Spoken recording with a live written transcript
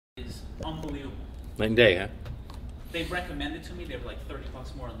unbelievable. Night and day, huh? They recommended to me, they were like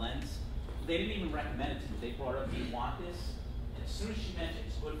 $30 more a lens. They didn't even recommend it to me. They brought up, do you want this? And as soon as she mentioned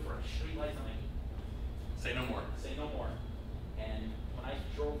it's good for street lights, I'm like, Say no more. say no more. And when I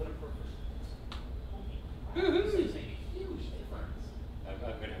drove it up for Woo-hoo. this thing's making a huge difference. I'm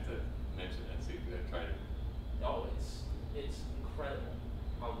going to have to mention that, see if I've tried it. Oh, it's incredible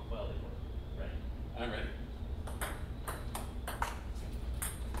how well they work. Ready? I'm ready.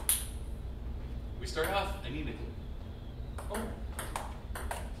 We start off anemically. Oh.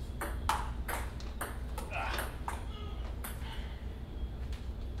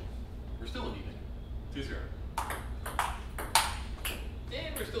 We're still anemic. 2-0.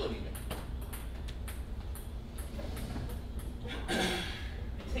 And we're still anemic.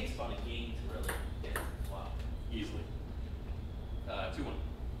 It takes about a game to really get it to flop. Easily. 2-1.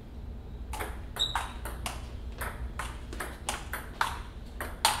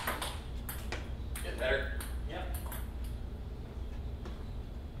 Get better. Yep.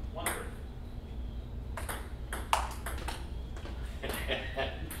 Wonder.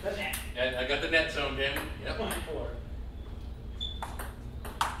 The net. And I got the net zone, damn it. Yep. 24.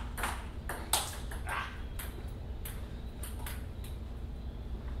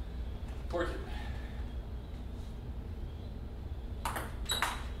 Portrait.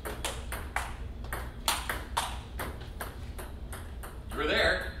 You were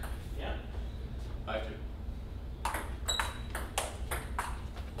there. Yep. 5-2.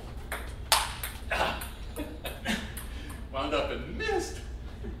 Ah. Wound up and missed.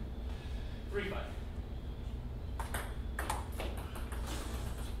 3-5.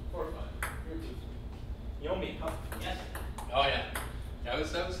 4-5. You owe me a cup. Yes. Oh yeah. I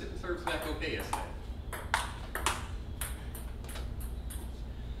was hitting serves back okay yesterday.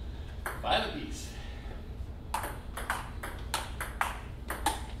 5 apiece.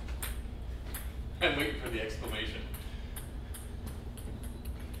 I'm waiting for the exclamation.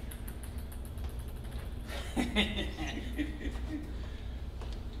 6-5.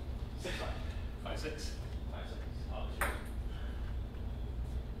 5-6. 5 seconds. Oh, shit.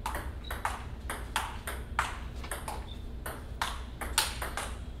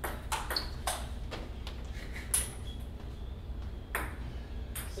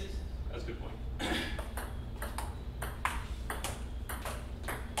 Six. That's a good point.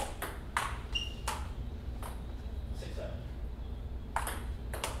 6-7.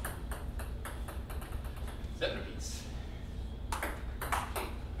 7 apiece.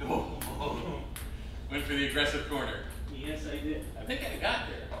 Oh. Went for the aggressive corner. Yes, I did. I think I got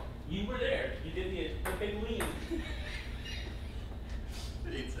there. You were there. You did the big lean.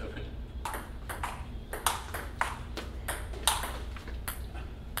 8-7.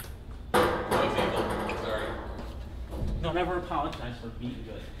 Sorry. Don't ever apologize for being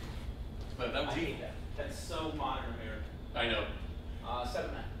good. But that I was hate easy. that. That's so modern American. I know.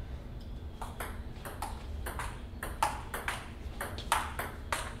 7-9.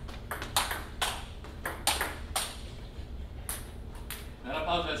 Not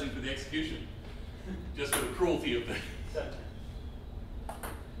apologizing for the execution, just for the cruelty of the. 7-10.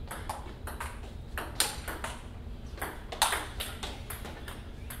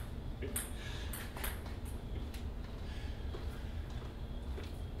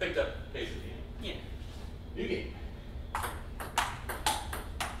 Picked up pace of the game. Yeah. New game.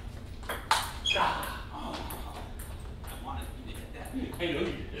 Ah. Oh. I wanted you to hit that. I know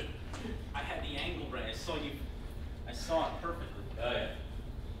you did. I had the angle right. I saw you. I saw it perfectly. Oh yeah.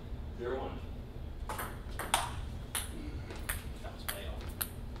 0-1. That was way off.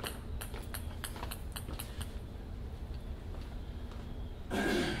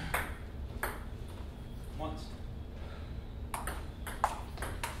 Once.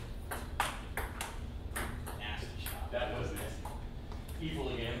 Nasty shot. That was nasty. Evil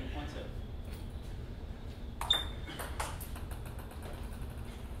again. 1-2.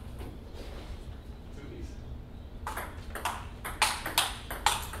 Two apiece.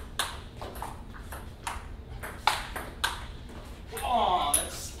 Oh,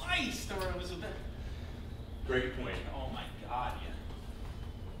 that sliced, or it was a bit. Great point. Oh my God, yeah.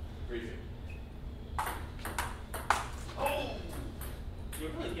 Freezing. Oh,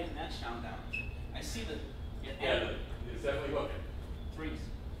 you're really getting that sound down. I see the. Yeah, it's definitely hooking. Threes.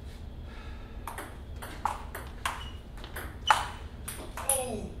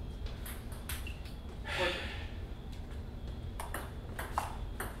 Oh. What?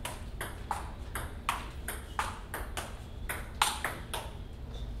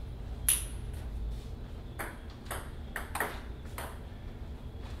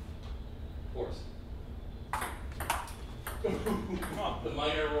 Force. The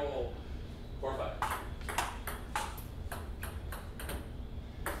minor roll. 4-5.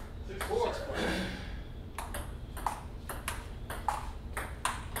 6-4.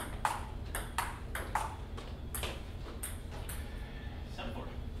 7-4.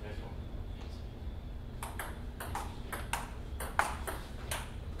 Nice one.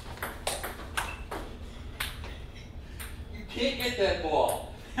 You can't get that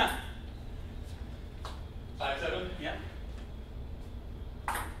ball. 5-7. Yep.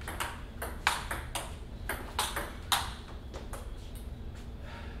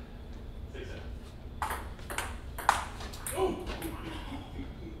 6-7. Oh.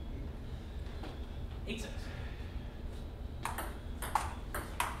 8-6.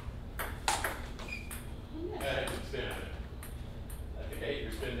 Yeah, spin on it. I think I hate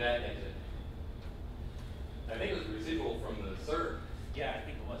your spin that into it. I think it was residual from the serve. Yeah, I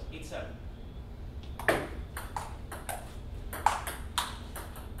think it was 8-7.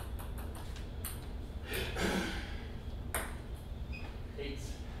 8.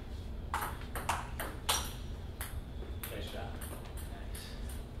 Nice shot.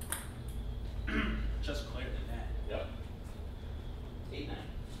 Nice. Just cleared the net. Yep. 8-9.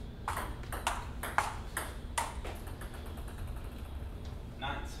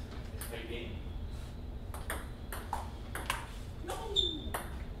 Nines. It's a tight game. No.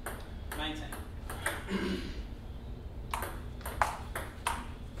 9-10.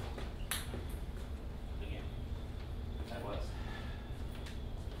 Again. That was.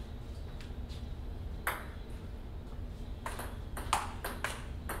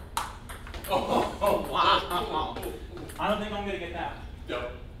 Oh, wow. I don't think I'm going to get that.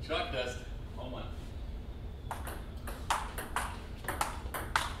 Yep. Chalk dust. Hold on.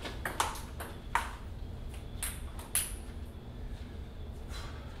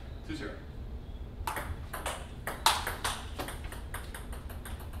 Two zero.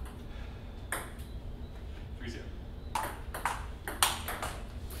 3-0.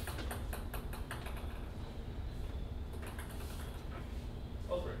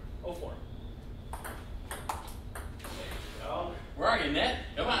 Oh, 3. Oh, 4. Go. Where are you, Ned?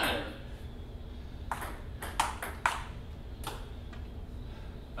 Come on.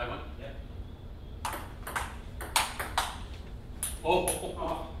 5-1. Yep. Oh.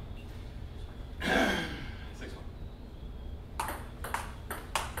 Oh. 6-1.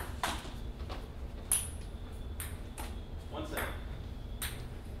 1-7.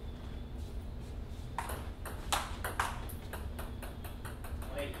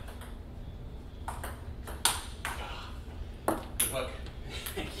 Wait. Good hook.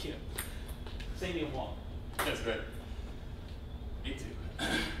 Thank you. Save me a wall. That's good. 8-2.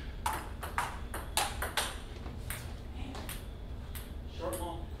 Short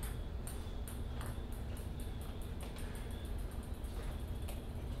long.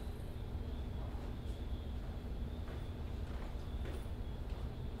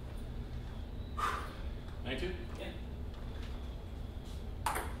 Nine two. Yeah.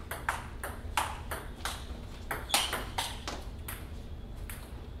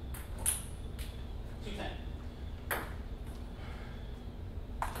 2-10.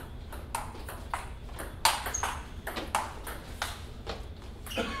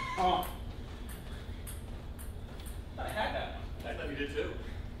 Oh. Thought I had that one. I thought you did too.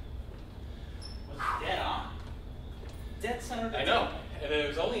 Was dead on. Dead center. of the I know. table. And it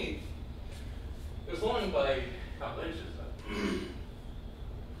was long by a couple inches. But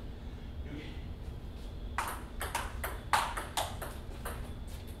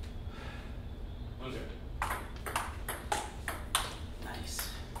Nice.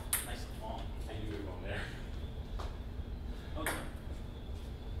 Nice and long. I knew we were going there. Okay.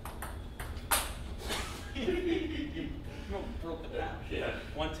 You broke the down. Yeah.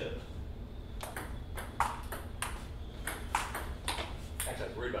 1-2. Actually, I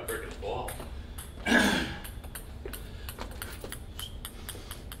was worried about breaking the ball.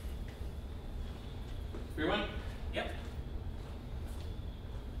 3-1. Yep.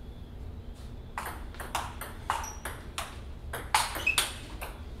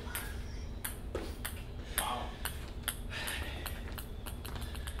 Wow.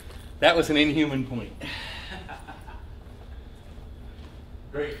 That was an inhuman point.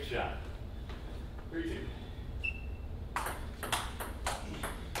 Great shot. 3-2.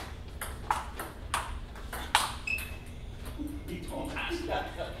 He told us.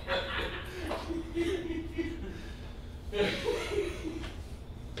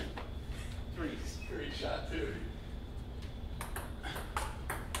 Threes. Great shot, too.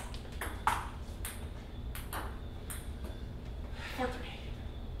 For 3.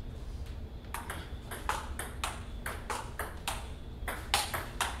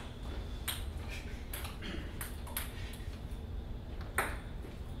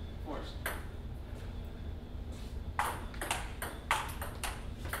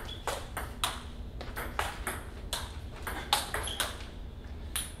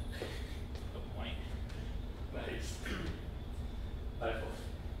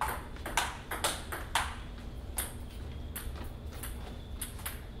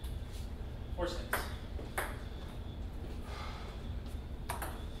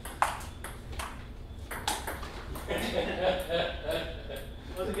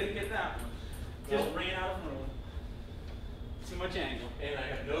 Wasn't gonna get that one. Just ran out of room. Too much angle. And I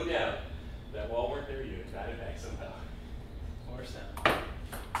have no doubt that while we're there, you got it back somehow. Or so.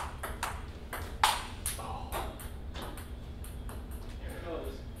 Oh. There it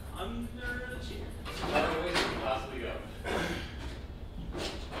goes. Under the chair. Another way to possibly go.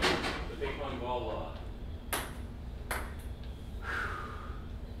 The ping pong ball law.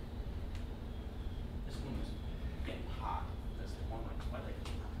 This one was getting hot. That's the one I like.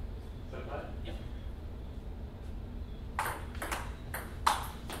 Is that what? Yep.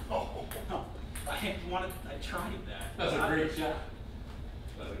 Oh. No. I tried that. That's a great shot.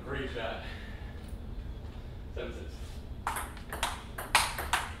 That's a great shot. 7-6.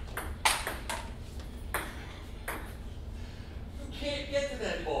 You can't get to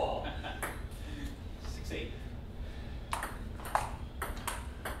that ball. 6-8.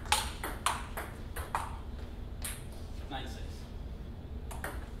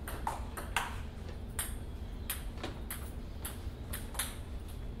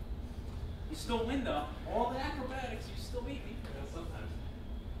 You still win though. All the acrobatics, you still beat me. Well, sometimes.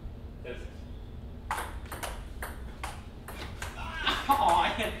 That's it. Oh, I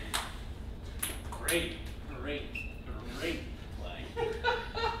had great play.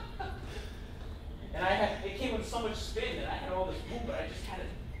 And it came with so much spin that I had all this room, but I just had to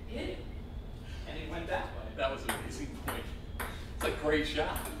hit it. And it went that way. That was an amazing point. It's a great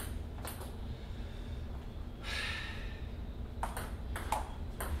shot.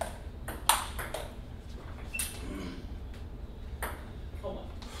 Hold on.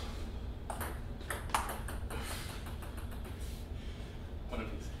 One of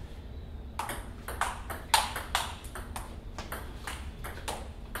these.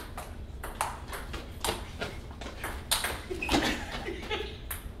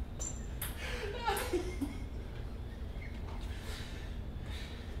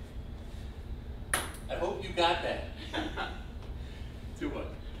 I hope you got that. 2-1.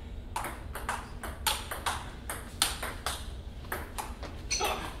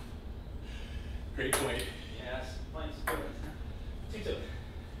 Great point. Yes, playing spirit. 2-2.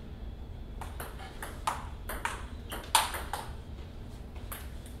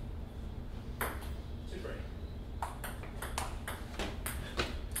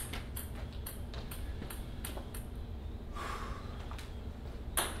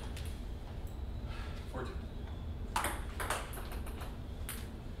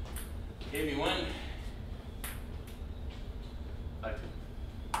 Gave me one. 5-2.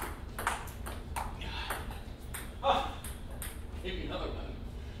 Oh, Gave me another one.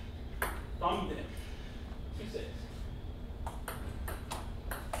 thumbed it. 2-6.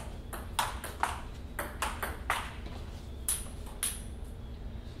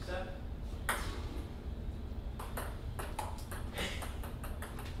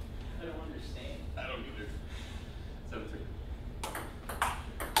 I don't understand. I don't either. 7-3.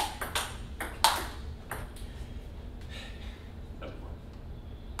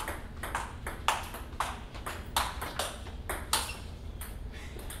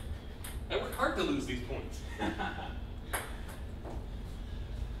 I work hard to lose these points.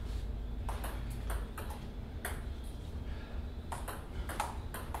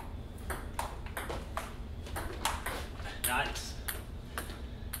 Nice.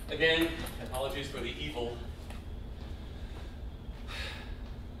 Again, apologies for the evil.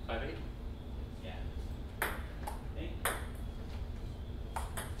 5-8. Yeah. Hey.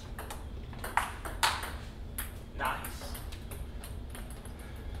 Nice.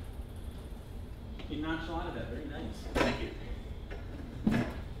 You nonchalant that. Very nice. Thank you.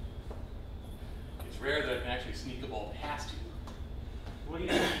 It's rare that I can actually sneak a ball past you. Well, you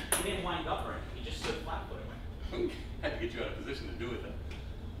didn't wind up or anything. You just stood flat-footed. I had to get you out of position to do it though.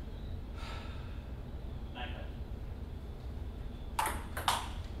 9-5.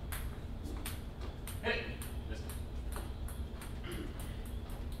 Hit it. Missed it.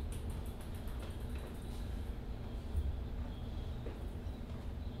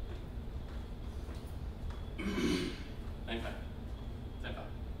 9-5. 9-5.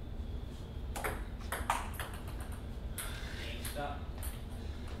 Stop.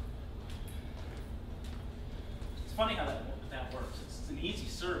 It's funny how that works. It's an easy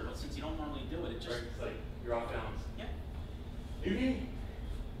serve, but since you don't normally do it, it just... Right, it's like you're off balance. Yeah. You did.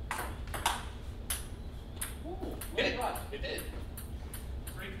 Ooh, Hit it. God. It did.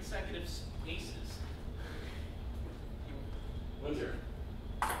 3 consecutive aces. 1-0.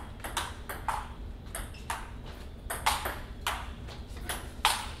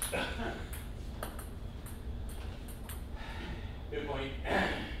 Good point.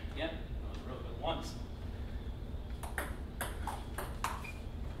 Yep, that was real good ones.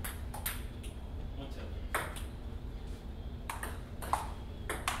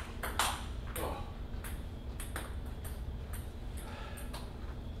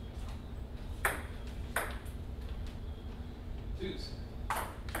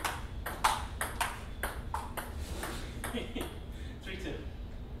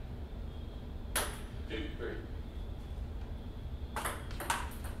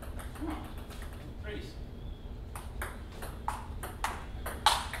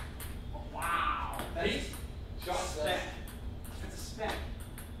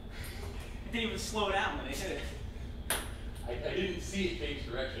 see it change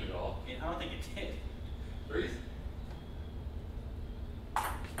direction at all. I don't think it did. Freeze.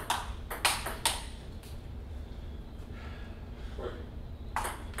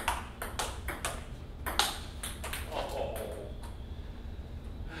 Oh.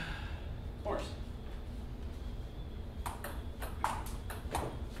 Horse.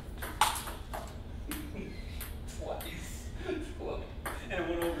 Twice. And it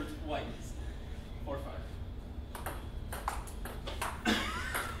went over twice. 4 or 5.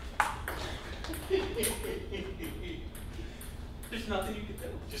 There's nothing you can do.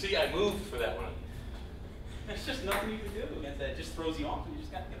 Did you see I moved for that one? There's just nothing you can do against that. It just throws you off and you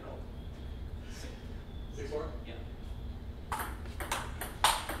just gotta get it over. 6-4? Yeah.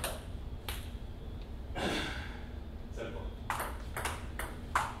 7-4.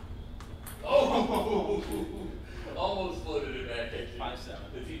 Oh! Almost floated it back at you. 5-7.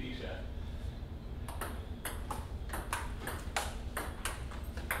 The TD shot.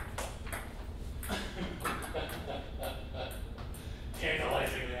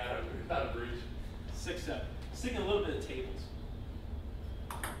 Tantalizingly out of reach. 6-7. Sticking a little bit of tables.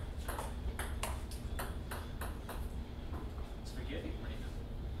 It's forgiving right now.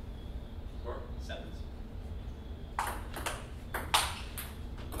 Score? 7s.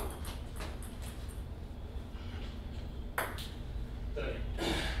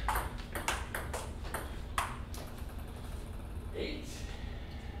 Eight.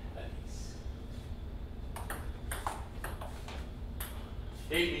 Nice.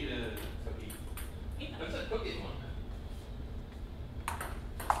 8 need a cookie. What's that cookie one?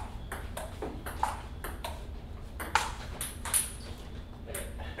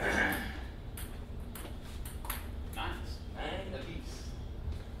 Nice. 9 apiece.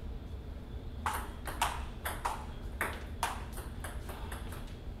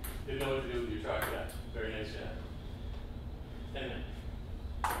 Didn't know what to do with your chalk shot. Very nice shot. 10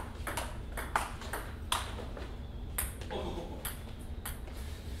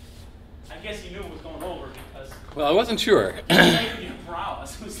 I guess you knew it was going over because Well, I wasn't sure. your brow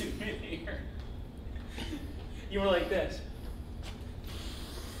was in midair. You were like this.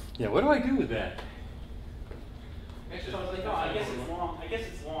 Yeah, what do I do with that? So I was like, oh, I guess it's long. I guess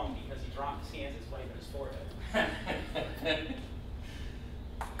it's long because he dropped his hands his wipe on his forehead.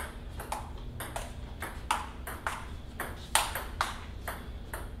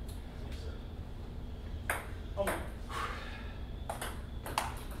 Oh,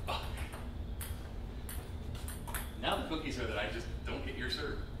 Now the cookies are that I just don't get your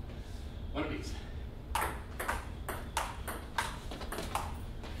serve. 1 apiece.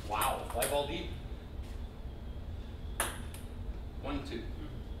 Wow, 5 ball deep. 1, 2.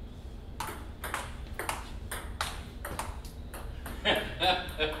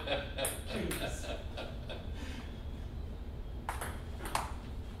 Jesus.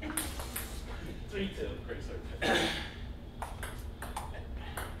 3-2. Great serve.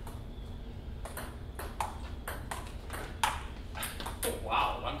 Oh,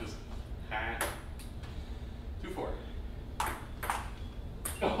 wow, I'm just 2-4.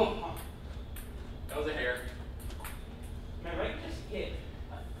 Oh, that was a hair. Man, right? Just hit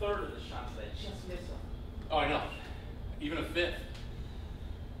a third of the shots that I just missed on. Oh, I know. Even a fifth.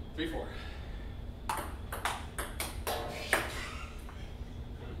 3-4.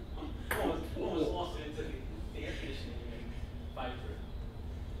 Almost lost it into the air conditioning and 5-3.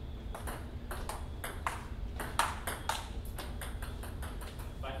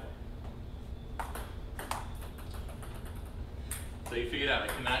 So you figured out I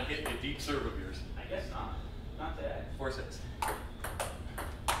cannot hit a deep serve of yours. I guess not. Not today. 4-6.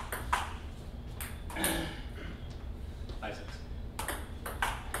 Five, 6.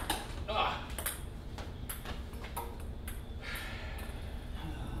 Ah.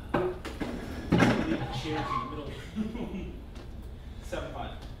 Leave the chairs in the middle. 7-5.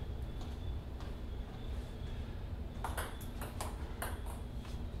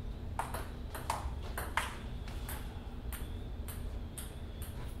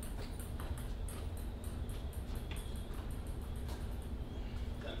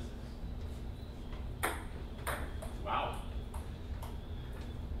 Wow.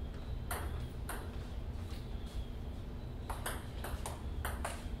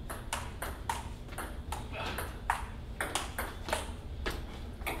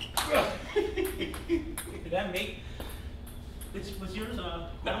 Did that make? Was yours? I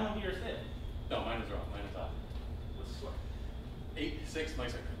don't know what yours did. No, mine is wrong. Mine is off. What's the score? 8-6, my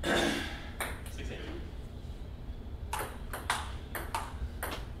second. 6-8.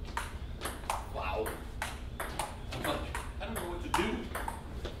 Wow. I'm like, I don't know what to do.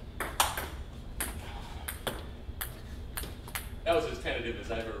 That was as tentative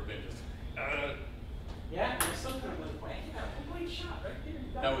as I've ever been. Just, Yeah, you're still kind of with the way. You got a great shot right there.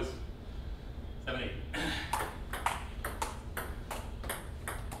 You got that it. was 7-8.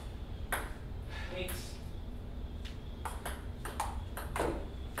 Thanks.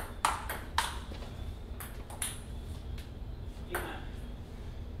 Yeah.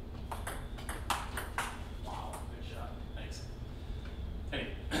 Wow, good shot. Thanks. 10-8.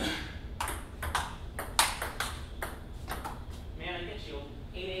 Man, I get you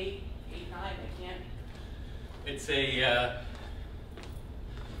 8-8, 8-9. I can't. It's a.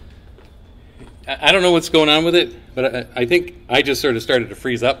 I don't know what's going on with it, but I think I just sort of started to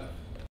freeze up.